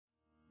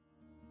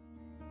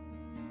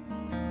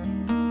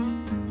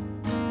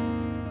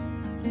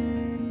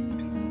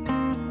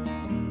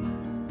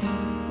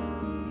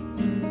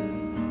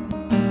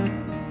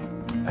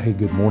Hey,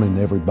 good morning,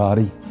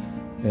 everybody,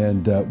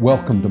 and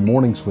welcome to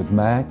Mornings with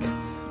Mac.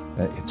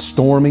 It's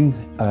storming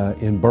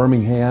in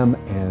Birmingham,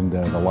 and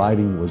the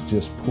lighting was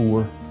just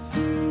poor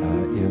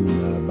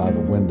by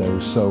the window,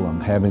 so I'm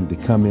having to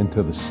come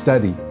into the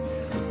study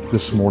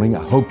this morning.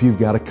 I hope you've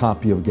got a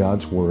copy of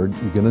God's Word.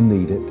 You're going to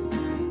need it.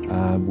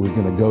 We're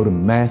going to go to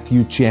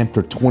Matthew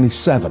chapter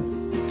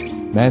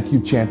 27.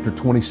 Matthew chapter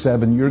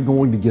 27, you're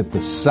going to get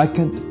the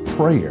second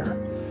prayer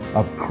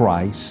of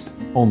Christ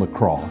on the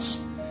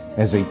cross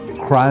as He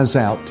cries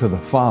out to the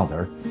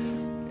Father.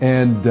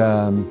 And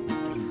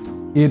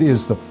it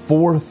is the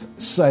fourth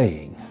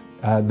saying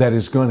that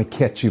is going to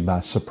catch you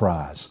by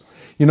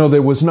surprise. You know,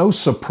 there was no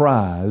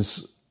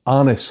surprise,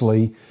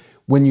 honestly,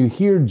 when you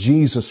hear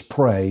Jesus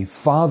pray,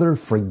 "Father,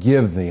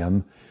 forgive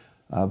them,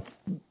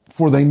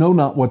 for they know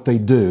not what they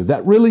do."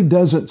 That really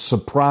doesn't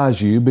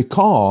surprise you,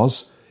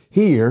 because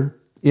here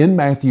in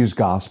Matthew's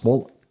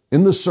Gospel,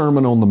 in the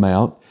Sermon on the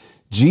Mount,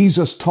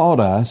 Jesus taught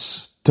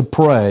us to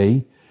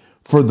pray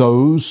for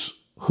those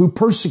who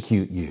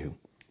persecute you,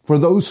 for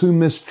those who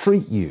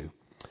mistreat you,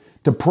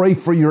 to pray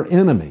for your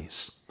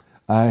enemies.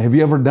 Have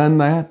you ever done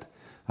that?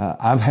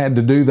 I've had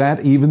to do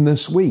that even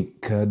this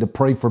week, to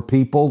pray for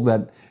people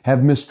that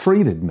have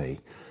mistreated me.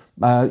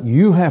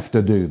 You have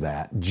to do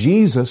that.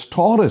 Jesus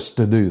taught us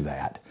to do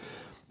that.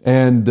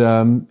 And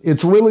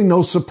it's really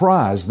no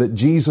surprise that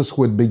Jesus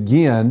would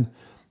begin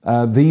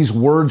these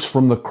words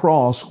from the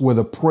cross with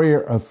a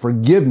prayer of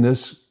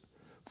forgiveness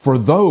for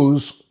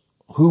those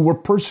who were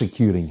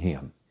persecuting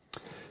Him.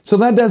 So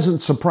that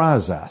doesn't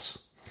surprise us.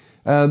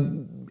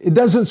 It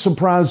doesn't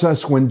surprise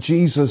us when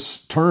Jesus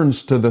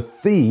turns to the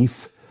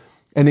thief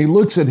and He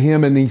looks at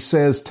him and He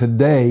says,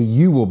 "Today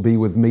you will be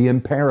with me in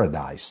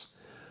paradise."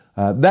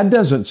 That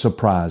doesn't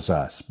surprise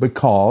us,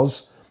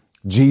 because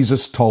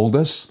Jesus told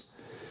us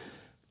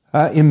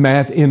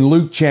in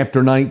Luke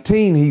chapter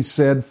 19, He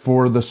said,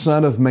 "For the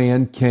Son of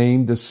Man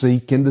came to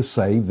seek and to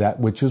save that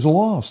which is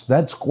lost."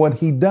 That's what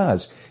He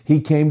does. He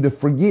came to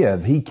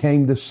forgive. He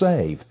came to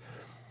save.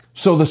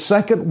 So the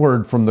second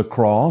word from the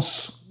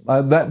cross,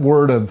 that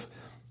word of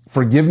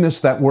forgiveness,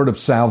 that word of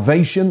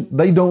salvation,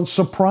 they don't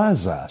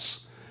surprise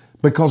us,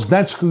 because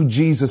that's who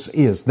Jesus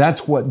is.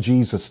 That's what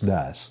Jesus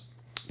does.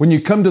 When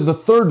you come to the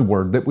third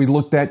word that we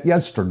looked at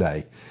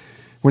yesterday,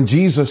 when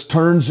Jesus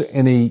turns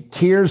and He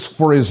cares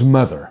for His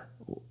mother,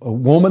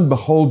 "Woman,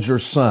 behold your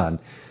son."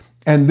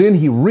 And then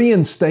He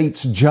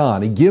reinstates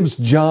John. He gives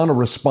John a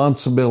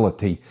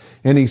responsibility,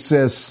 and He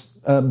says,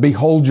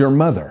 "Behold your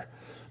mother."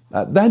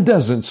 That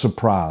doesn't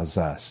surprise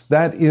us.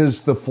 That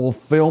is the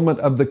fulfillment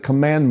of the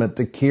commandment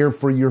to care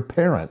for your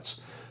parents,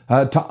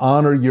 to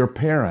honor your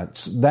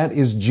parents. That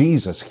is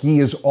Jesus. He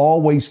is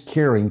always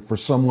caring for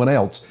someone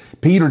else.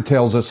 Peter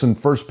tells us in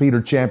 1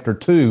 Peter chapter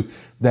 2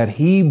 that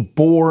He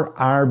bore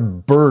our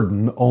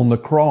burden on the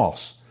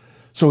cross.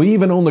 So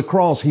even on the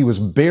cross, He was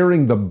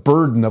bearing the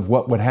burden of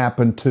what would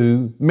happen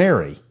to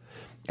Mary,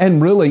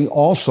 and really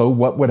also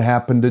what would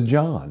happen to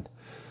John.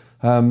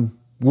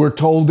 We're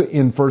told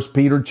in 1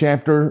 Peter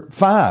chapter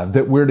 5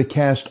 that we're to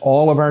cast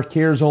all of our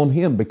cares on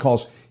Him,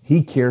 because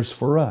He cares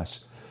for us.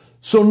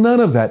 So none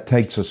of that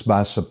takes us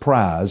by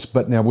surprise.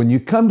 But now when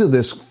you come to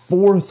this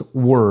fourth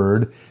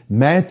word,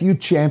 Matthew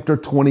chapter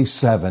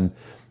 27,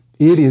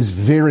 it is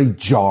very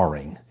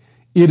jarring.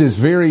 It is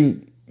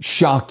very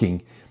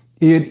shocking.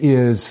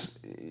 It's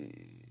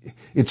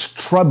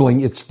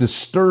troubling. It's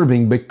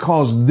disturbing,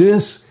 because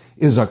this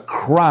is a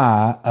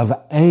cry of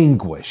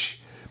anguish.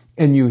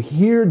 And you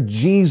hear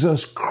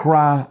Jesus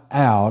cry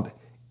out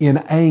in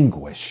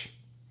anguish.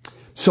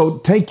 So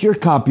take your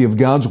copy of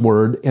God's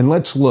Word and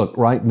let's look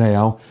right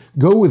now.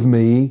 Go with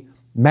me,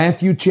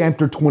 Matthew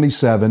chapter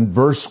 27,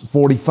 verse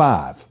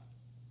 45.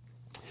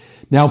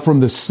 Now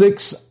from the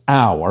 6th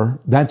hour,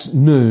 that's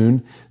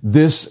noon,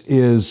 this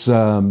is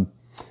the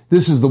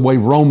way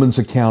Romans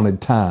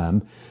accounted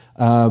time.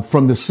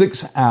 From the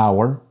 6th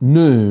hour,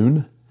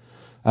 noon,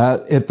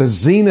 at the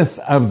zenith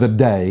of the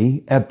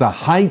day, at the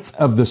height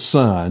of the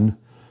sun,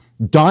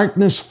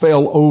 darkness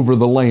fell over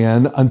the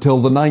land until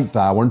the 9th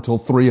hour, until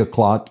 3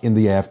 o'clock in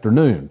the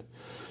afternoon.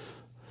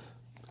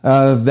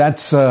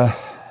 That's a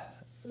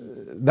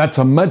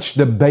much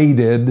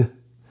debated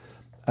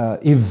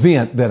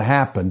event that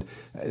happened.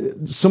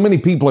 So many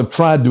people have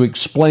tried to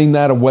explain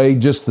that away,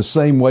 just the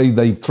same way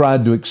they've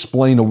tried to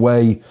explain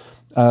away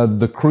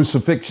the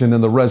crucifixion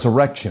and the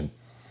resurrection.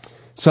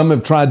 Some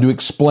have tried to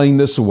explain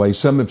this away.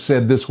 Some have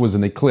said this was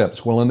an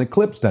eclipse. Well, an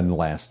eclipse doesn't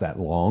last that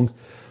long.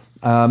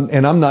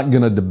 And I'm not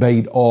going to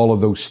debate all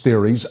of those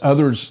theories.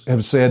 Others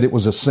have said it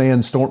was a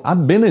sandstorm.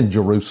 I've been in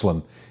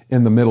Jerusalem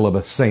in the middle of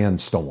a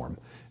sandstorm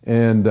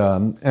and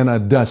a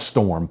dust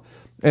storm.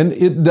 And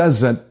it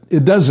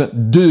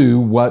doesn't do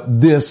what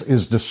this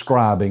is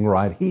describing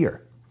right here.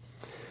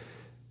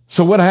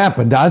 So what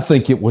happened? I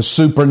think it was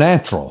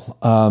supernatural.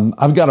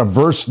 I've got a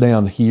verse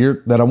down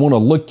here that I want to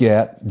look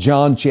at,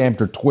 John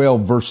chapter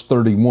 12, verse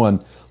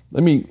 31.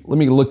 Let me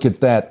look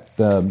at that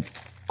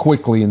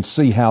quickly and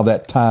see how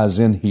that ties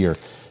in here.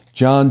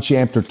 John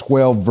chapter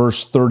 12,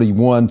 verse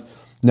 31.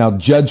 Now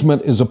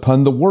judgment is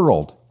upon the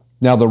world.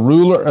 Now the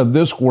ruler of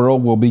this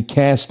world will be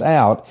cast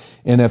out,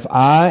 and if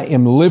I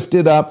am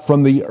lifted up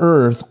from the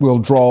earth, will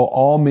draw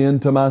all men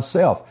to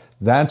myself.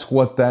 That's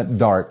what that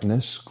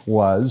darkness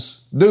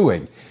was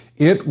doing.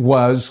 It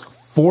was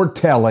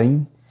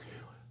foretelling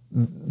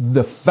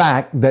the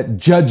fact that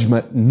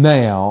judgment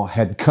now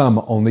had come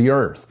on the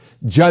earth.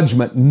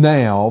 Judgment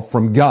now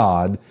from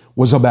God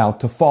was about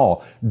to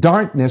fall.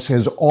 Darkness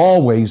has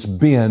always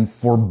been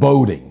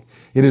foreboding.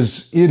 It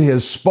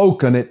has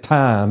spoken at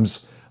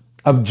times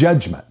of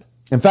judgment.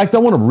 In fact, I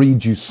want to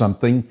read you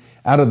something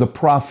out of the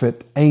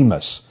prophet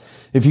Amos.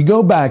 If you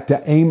go back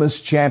to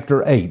Amos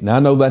chapter 8, now I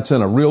know that's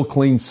in a real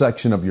clean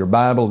section of your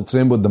Bible. It's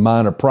in with the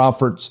minor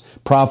prophets.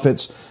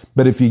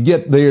 But if you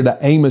get there to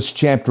Amos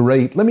chapter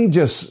 8, let me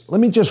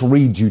just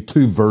read you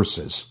 2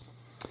 verses.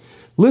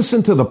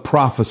 Listen to the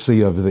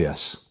prophecy of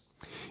this.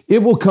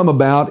 It will come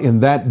about in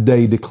that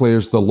day,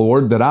 declares the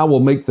Lord, that I will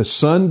make the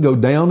sun go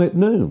down at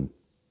noon.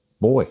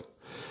 Boy.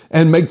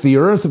 And make the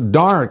earth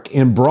dark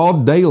in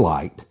broad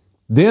daylight.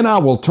 Then I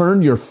will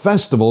turn your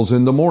festivals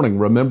into mourning.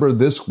 Remember,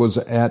 this was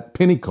at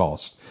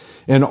Pentecost.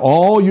 And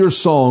all your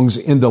songs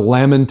into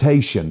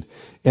lamentation.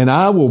 And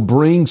I will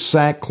bring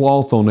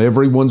sackcloth on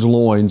everyone's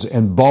loins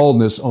and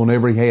baldness on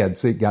every head.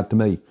 See, it got to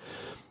me.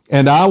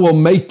 And I will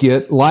make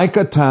it like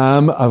a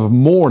time of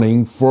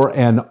mourning for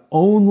an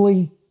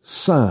only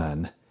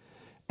son.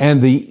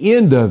 And the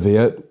end of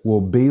it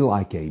will be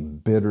like a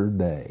bitter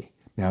day.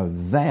 Now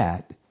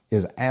that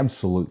is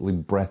absolutely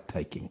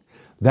breathtaking.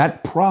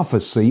 That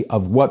prophecy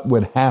of what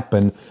would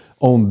happen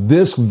on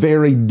this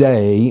very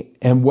day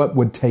and what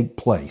would take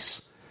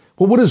place.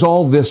 Well, what is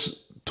all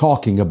this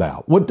talking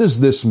about? What does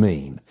this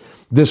mean?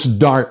 This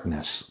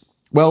darkness.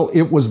 Well,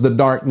 it was the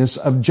darkness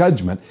of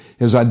judgment,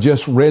 as I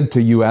just read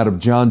to you out of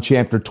John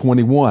chapter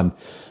 21.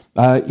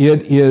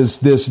 It is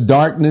this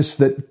darkness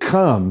that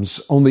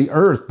comes on the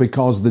earth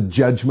because the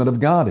judgment of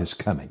God is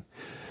coming.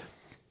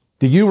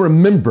 Do you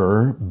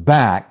remember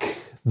back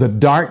the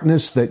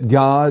darkness that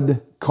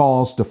God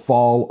caused to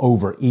fall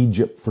over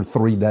Egypt for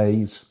 3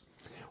 days?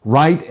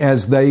 Right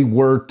as they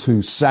were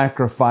to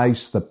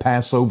sacrifice the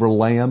Passover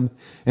lamb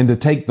and to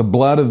take the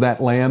blood of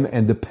that lamb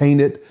and to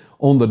paint it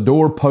on the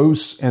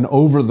doorposts and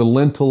over the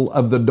lintel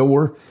of the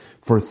door,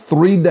 for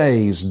 3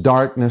 days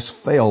darkness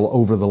fell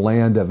over the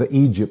land of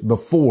Egypt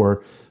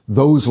before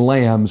those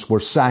lambs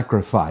were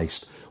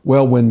sacrificed.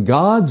 Well, when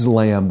God's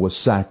lamb was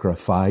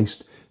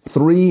sacrificed,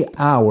 3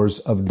 hours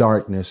of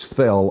darkness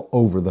fell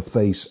over the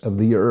face of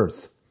the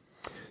earth.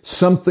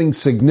 Something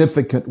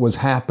significant was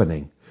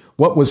happening.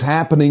 What was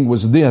happening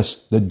was this: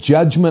 the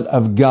judgment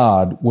of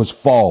God was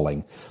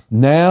falling.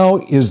 Now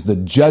is the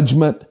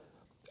judgment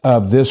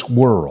of this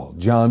world.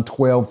 John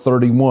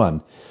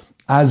 12:31.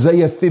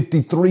 Isaiah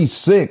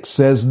 53:6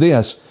 says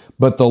this: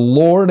 but the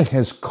Lord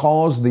has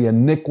caused the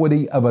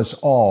iniquity of us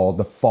all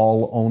to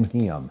fall on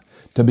him,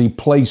 to be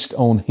placed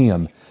on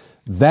him.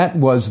 That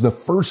was the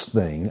first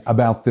thing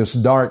about this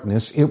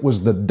darkness. It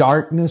was the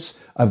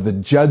darkness of the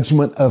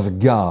judgment of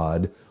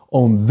God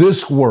on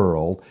this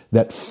world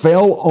that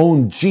fell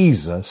on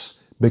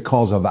Jesus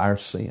because of our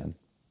sin.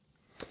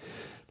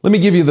 Let me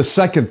give you the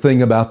second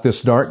thing about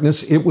this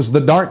darkness. It was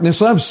the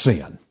darkness of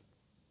sin.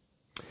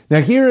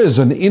 Now here is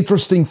an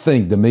interesting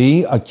thing to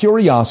me, a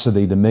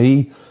curiosity to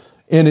me,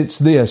 and it's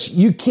this.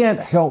 You can't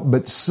help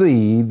but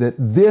see that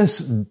this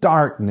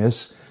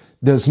darkness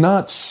does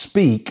not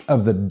speak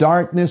of the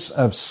darkness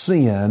of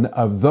sin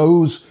of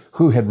those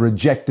who had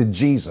rejected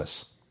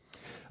Jesus.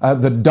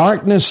 The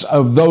darkness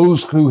of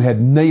those who had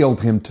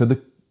nailed him to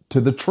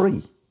the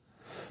tree.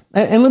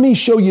 And let me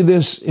show you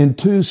this in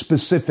 2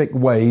 specific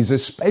ways,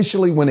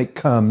 especially when it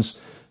comes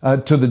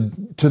to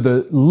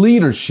the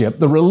leadership,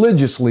 the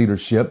religious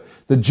leadership,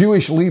 the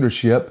Jewish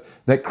leadership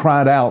that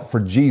cried out for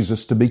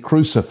Jesus to be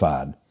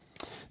crucified.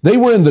 They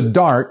were in the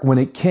dark when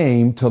it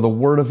came to the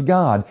Word of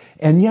God,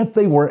 and yet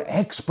they were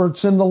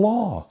experts in the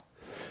law.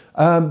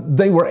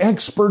 They were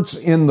experts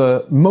in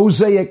the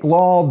Mosaic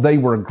law. They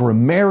were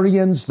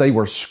grammarians. They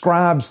were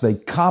scribes. They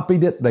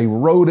copied it. They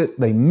wrote it.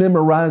 They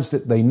memorized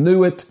it. They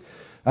knew it.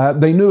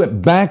 They knew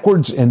it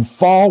backwards and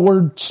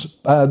forwards.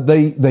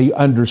 They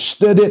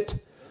understood it.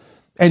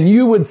 And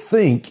you would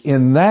think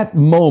in that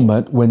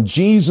moment when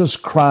Jesus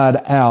cried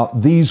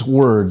out these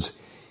words,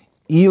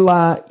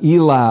 Eli,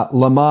 Eli,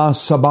 lama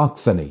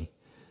sabachthani.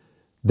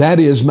 That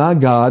is, my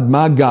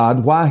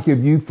God, why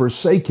have you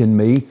forsaken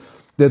me?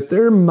 That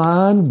their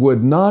mind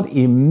would not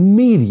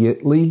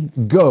immediately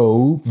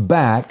go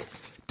back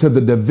to the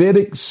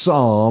Davidic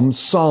Psalm,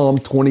 Psalm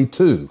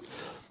 22.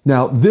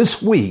 Now,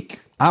 this week,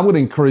 I would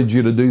encourage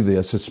you to do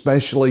this,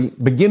 especially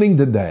beginning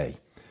today,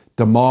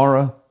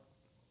 tomorrow,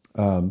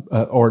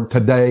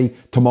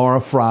 tomorrow,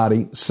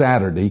 Friday,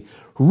 Saturday.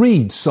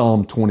 Read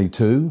Psalm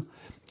 22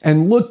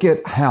 and look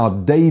at how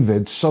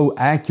David so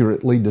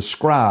accurately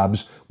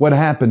describes what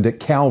happened at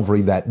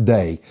Calvary that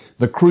day,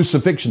 the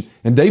crucifixion.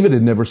 And David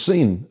had never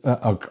seen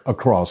a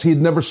cross. He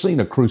had never seen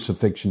a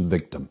crucifixion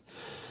victim.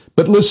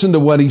 But listen to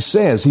what he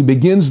says. He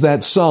begins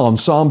that psalm,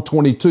 Psalm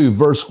 22,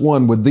 verse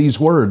 1, with these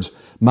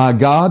words, my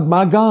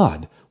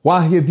God,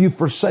 why have you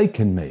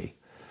forsaken me?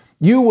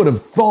 You would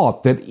have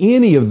thought that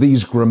any of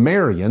these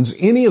grammarians,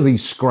 any of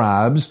these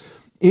scribes,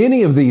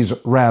 any of these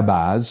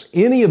rabbis,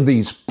 any of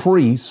these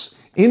priests,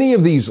 any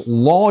of these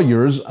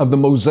lawyers of the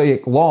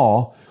Mosaic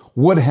law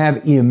would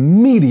have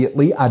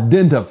immediately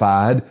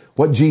identified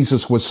what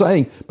Jesus was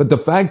saying. But the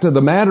fact of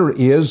the matter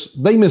is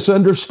they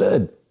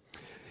misunderstood.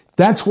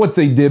 That's what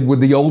they did with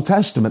the Old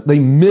Testament. They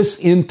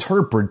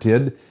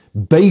misinterpreted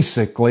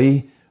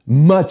basically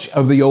much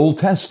of the Old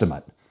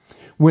Testament.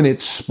 When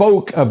it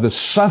spoke of the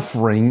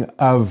suffering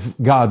of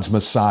God's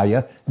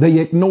Messiah,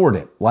 they ignored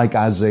it, like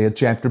Isaiah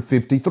chapter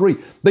 53.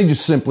 They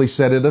just simply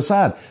set it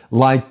aside,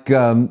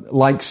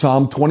 like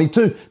Psalm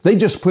 22. They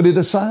just put it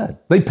aside.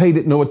 They paid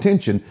it no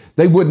attention.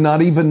 They would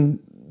not even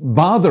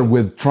bother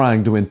with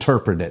trying to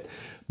interpret it.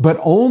 But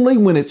only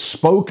when it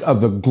spoke of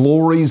the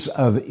glories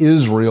of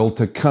Israel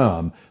to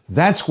come,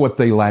 that's what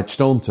they latched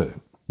onto.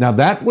 Now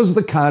that was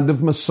the kind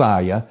of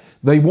Messiah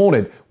they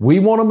wanted. We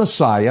want a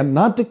Messiah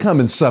not to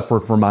come and suffer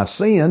for my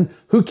sin.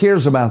 Who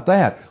cares about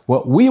that?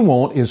 What we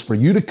want is for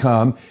you to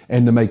come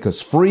and to make us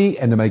free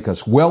and to make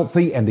us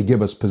wealthy and to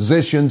give us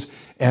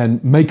positions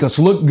and make us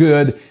look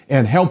good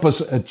and help us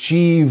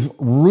achieve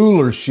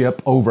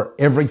rulership over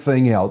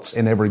everything else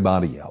and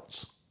everybody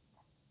else.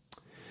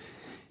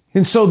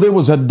 And so there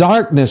was a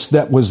darkness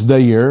that was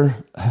there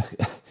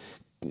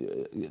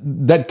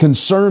that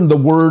concerned the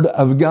Word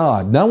of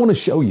God. Now I want to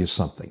show you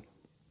something.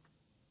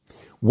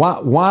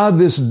 Why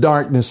this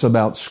darkness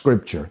about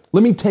Scripture?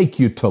 Let me take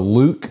you to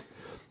Luke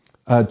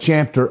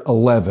chapter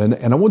 11,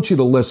 and I want you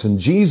to listen.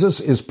 Jesus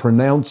is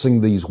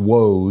pronouncing these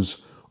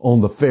woes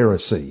on the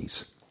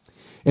Pharisees.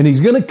 And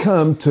he's going to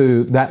come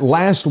to that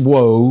last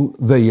woe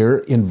there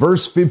in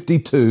verse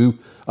 52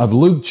 of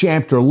Luke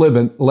chapter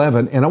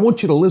 11, and I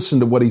want you to listen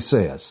to what he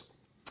says.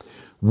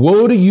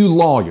 Woe to you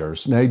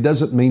lawyers. Now, he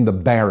doesn't mean the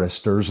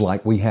barristers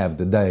like we have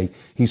today.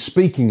 He's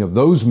speaking of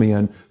those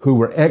men who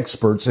were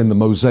experts in the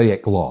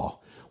Mosaic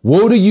law.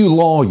 Woe to you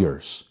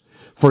lawyers,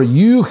 for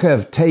you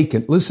have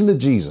taken, listen to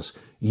Jesus,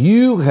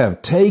 you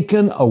have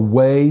taken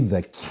away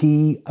the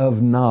key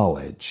of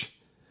knowledge.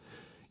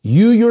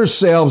 You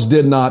yourselves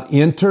did not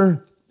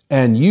enter,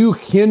 and you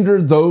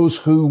hindered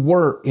those who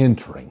were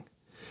entering.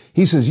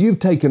 He says, you've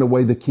taken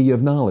away the key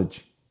of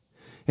knowledge.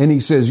 And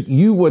he says,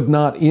 you would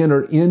not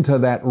enter into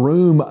that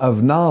room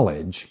of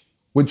knowledge,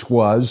 which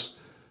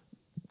was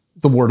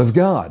the Word of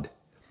God.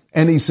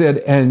 And he said,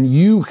 and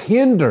you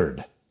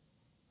hindered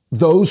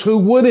those who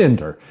would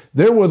enter.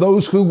 There were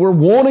those who were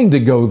wanting to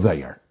go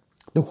there.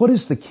 Now, what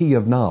is the key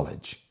of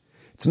knowledge?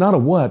 It's not a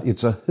what,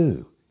 it's a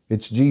who.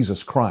 It's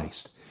Jesus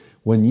Christ.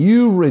 When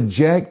you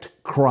reject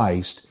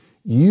Christ,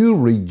 you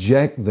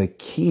reject the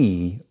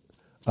key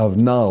of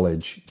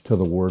knowledge to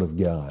the Word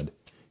of God.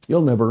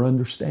 You'll never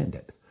understand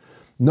it.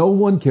 No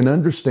one can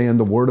understand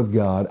the Word of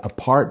God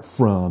apart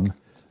from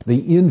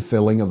the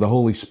infilling of the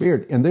Holy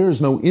Spirit. And there is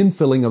no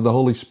infilling of the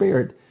Holy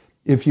Spirit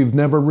if you've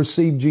never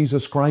received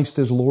Jesus Christ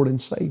as Lord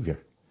and Savior.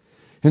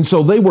 And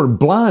so they were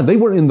blind. They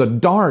were in the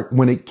dark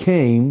when it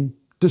came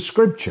to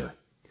Scripture.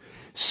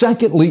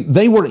 Secondly,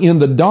 they were in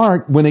the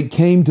dark when it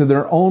came to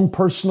their own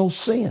personal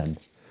sin.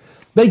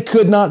 They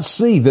could not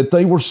see that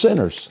they were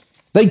sinners.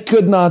 They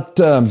could not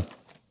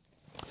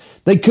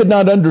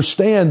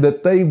understand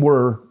that they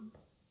were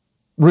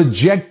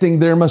rejecting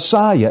their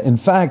Messiah. In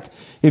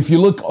fact, if you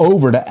look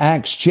over to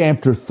Acts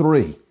chapter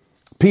 3,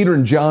 Peter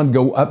and John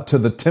go up to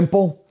the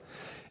temple,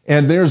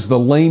 and there's the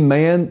lame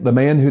man, the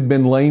man who'd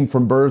been lame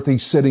from birth.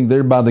 He's sitting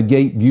there by the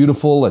gate,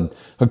 beautiful. And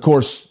of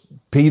course,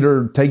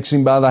 Peter takes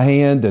him by the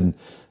hand, and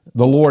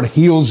the Lord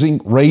heals him,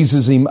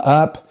 raises him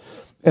up,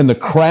 and the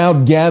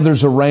crowd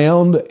gathers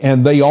around,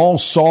 and they all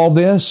saw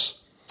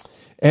this,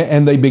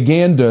 and they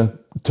began to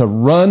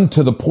run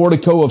to the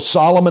portico of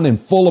Solomon in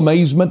full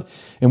amazement.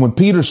 And when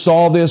Peter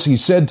saw this, he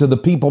said to the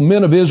people,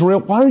 men of Israel,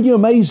 why are you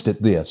amazed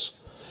at this?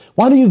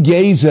 Why do you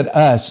gaze at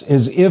us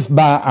as if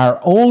by our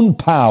own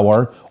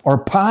power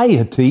or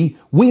piety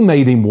we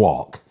made him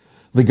walk?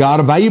 The God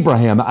of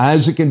Abraham,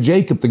 Isaac, and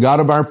Jacob, the God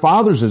of our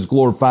fathers, has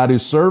glorified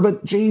his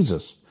servant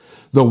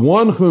Jesus, the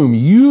one whom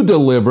you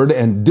delivered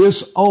and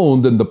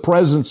disowned in the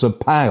presence of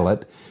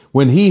Pilate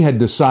when he had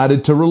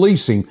decided to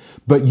release him.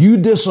 But you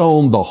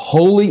disowned the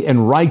holy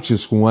and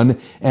righteous one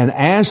and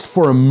asked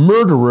for a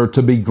murderer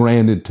to be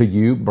granted to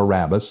you,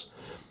 Barabbas,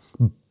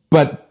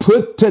 but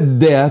put to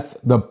death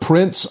the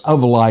Prince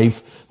of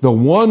Life, the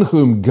one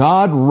whom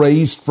God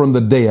raised from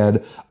the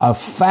dead, a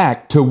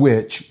fact to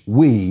which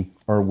we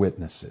are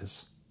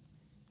witnesses.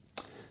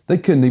 They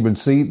couldn't even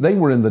see. They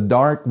were in the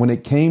dark when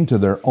it came to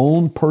their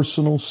own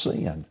personal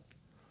sin.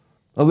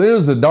 Well,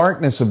 there's the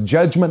darkness of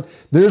judgment.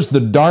 There's the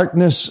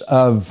darkness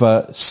of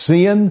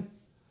sin.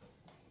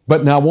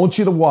 But now I want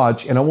you to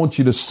watch, and I want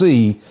you to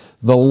see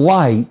the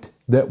light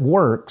that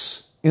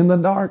works in the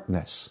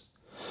darkness.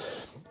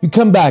 You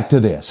come back to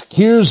this.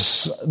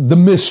 Here's the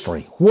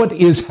mystery. What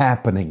is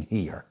happening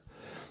here?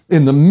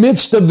 In the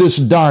midst of this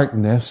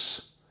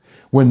darkness,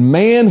 when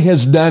man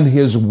has done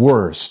his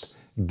worst,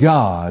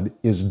 God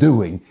is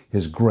doing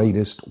his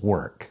greatest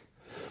work.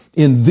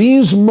 In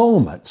these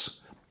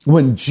moments,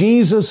 when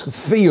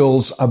Jesus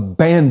feels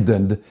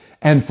abandoned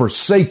and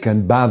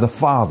forsaken by the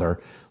Father.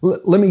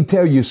 Let me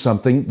tell you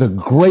something. The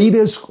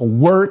greatest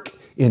work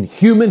in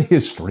human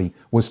history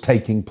was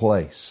taking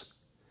place.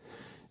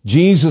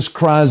 Jesus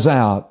cries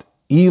out,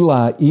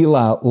 Eli,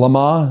 Eli,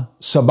 lama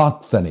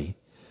sabachthani.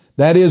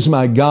 That is,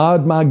 my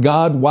God,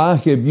 why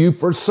have you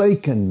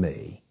forsaken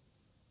me?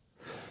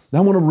 Now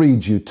I want to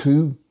read you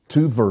two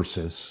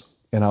verses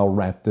and I'll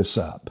wrap this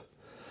up.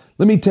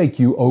 Let me take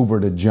you over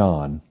to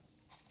John.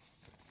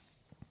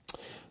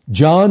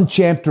 John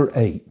chapter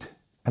 8.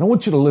 And I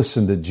want you to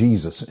listen to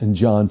Jesus in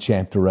John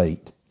chapter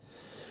 8.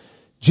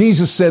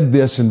 Jesus said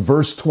this in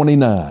verse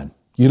 29.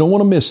 You don't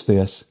want to miss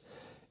this.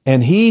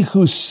 And he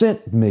who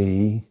sent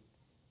me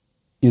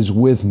is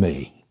with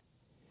me.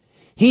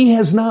 He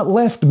has not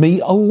left me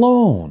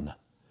alone,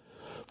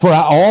 for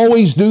I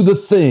always do the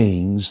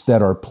things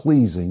that are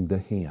pleasing to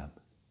him.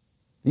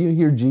 Do you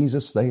hear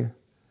Jesus there?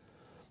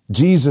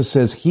 Jesus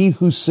says, he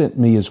who sent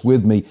me is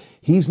with me.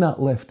 He's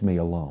not left me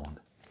alone.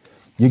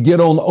 You get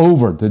on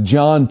over to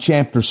John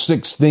chapter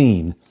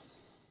 16,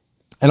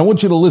 and I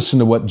want you to listen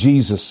to what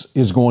Jesus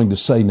is going to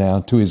say now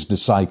to his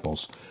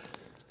disciples.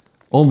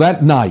 On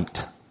that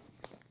night,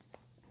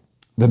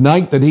 the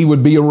night that he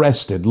would be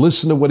arrested,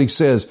 listen to what he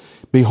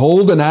says.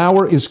 Behold, an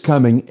hour is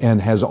coming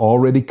and has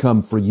already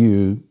come for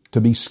you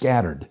to be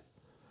scattered,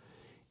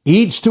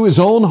 each to his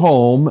own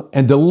home,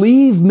 and to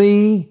leave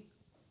me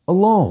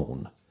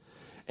alone.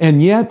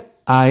 And yet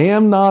I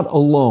am not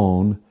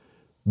alone,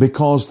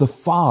 because the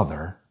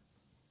Father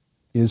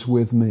is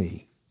with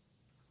me.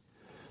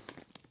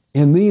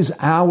 In these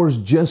hours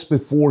just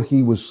before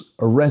he was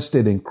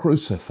arrested and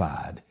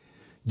crucified,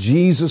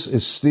 Jesus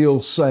is still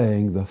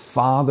saying, the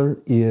Father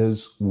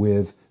is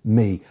with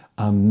me.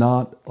 I'm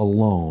not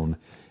alone.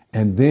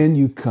 And then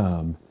you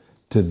come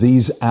to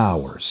these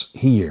hours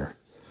here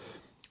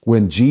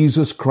when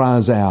Jesus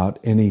cries out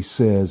and he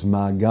says,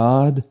 my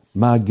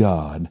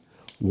God,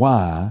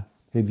 why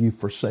have you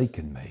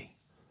forsaken me?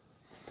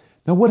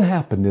 Now, what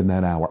happened in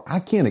that hour? I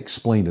can't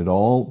explain it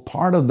all.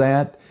 Part of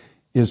that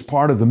is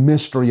part of the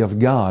mystery of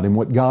God and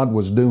what God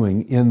was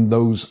doing in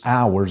those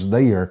hours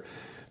there.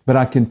 But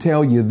I can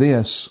tell you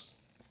this,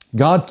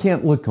 God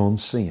can't look on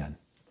sin.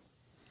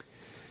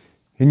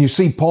 And you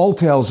see, Paul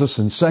tells us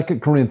in 2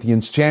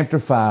 Corinthians chapter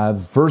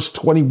 5, verse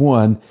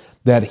 21,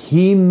 that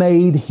he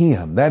made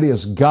him, that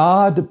is,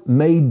 God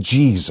made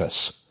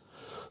Jesus,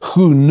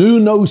 who knew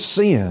no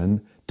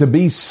sin, to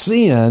be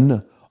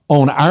sin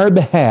on our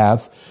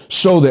behalf,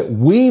 so that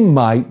we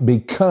might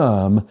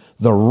become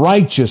the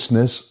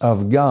righteousness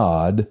of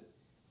God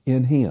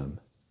in him.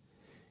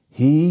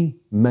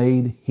 He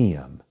made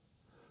him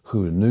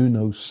who knew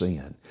no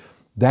sin.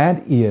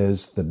 That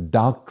is the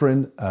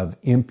doctrine of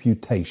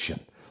imputation.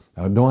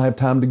 Now, I don't have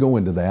time to go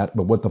into that,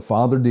 but what the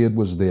Father did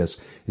was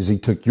this, is he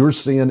took your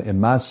sin and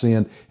my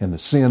sin and the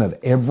sin of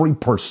every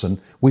person.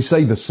 We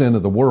say the sin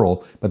of the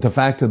world, but the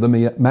fact of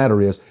the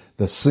matter is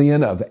the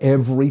sin of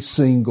every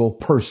single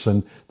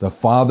person the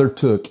Father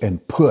took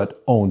and put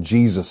on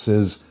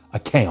Jesus'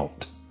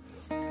 account.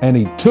 And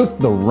he took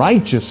the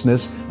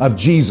righteousness of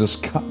Jesus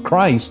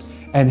Christ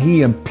and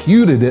he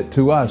imputed it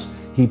to us.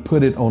 He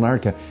put it on our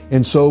account.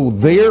 And so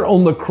there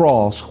on the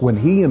cross, when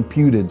he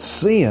imputed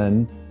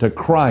sin to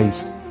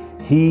Christ,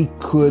 he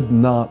could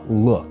not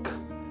look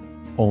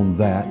on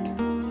that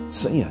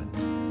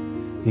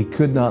sin. He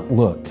could not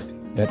look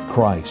at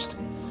Christ.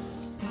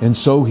 And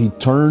so he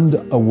turned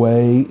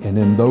away, and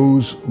in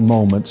those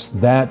moments,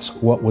 that's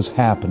what was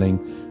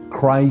happening.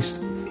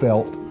 Christ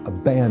felt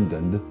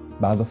abandoned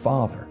by the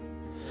Father.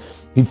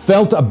 He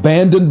felt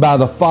abandoned by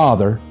the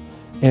Father,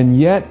 and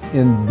yet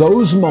in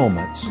those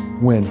moments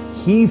when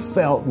he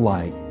felt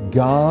like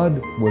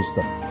God was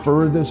the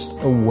furthest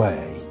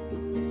away,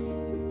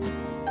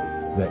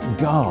 that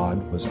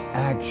God was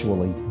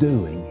actually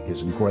doing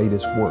his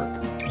greatest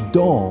work.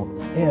 Don't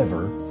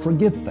ever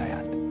forget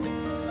that.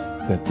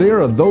 That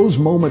there are those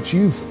moments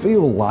you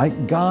feel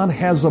like God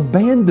has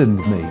abandoned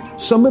me.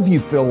 Some of you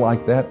feel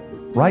like that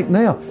right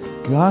now.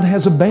 God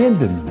has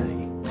abandoned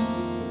me.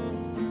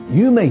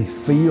 You may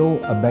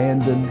feel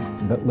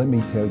abandoned, but let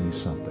me tell you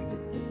something.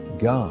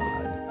 God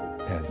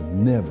has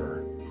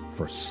never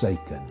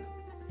forsaken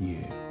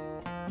you.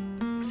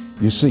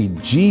 You see,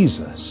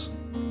 Jesus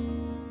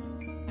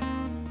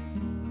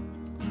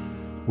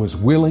was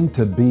willing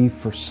to be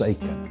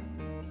forsaken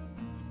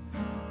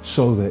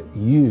so that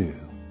you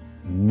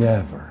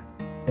never,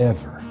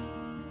 ever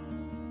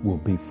will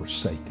be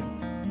forsaken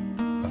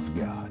of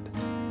God.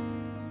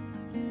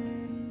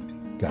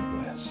 God bless.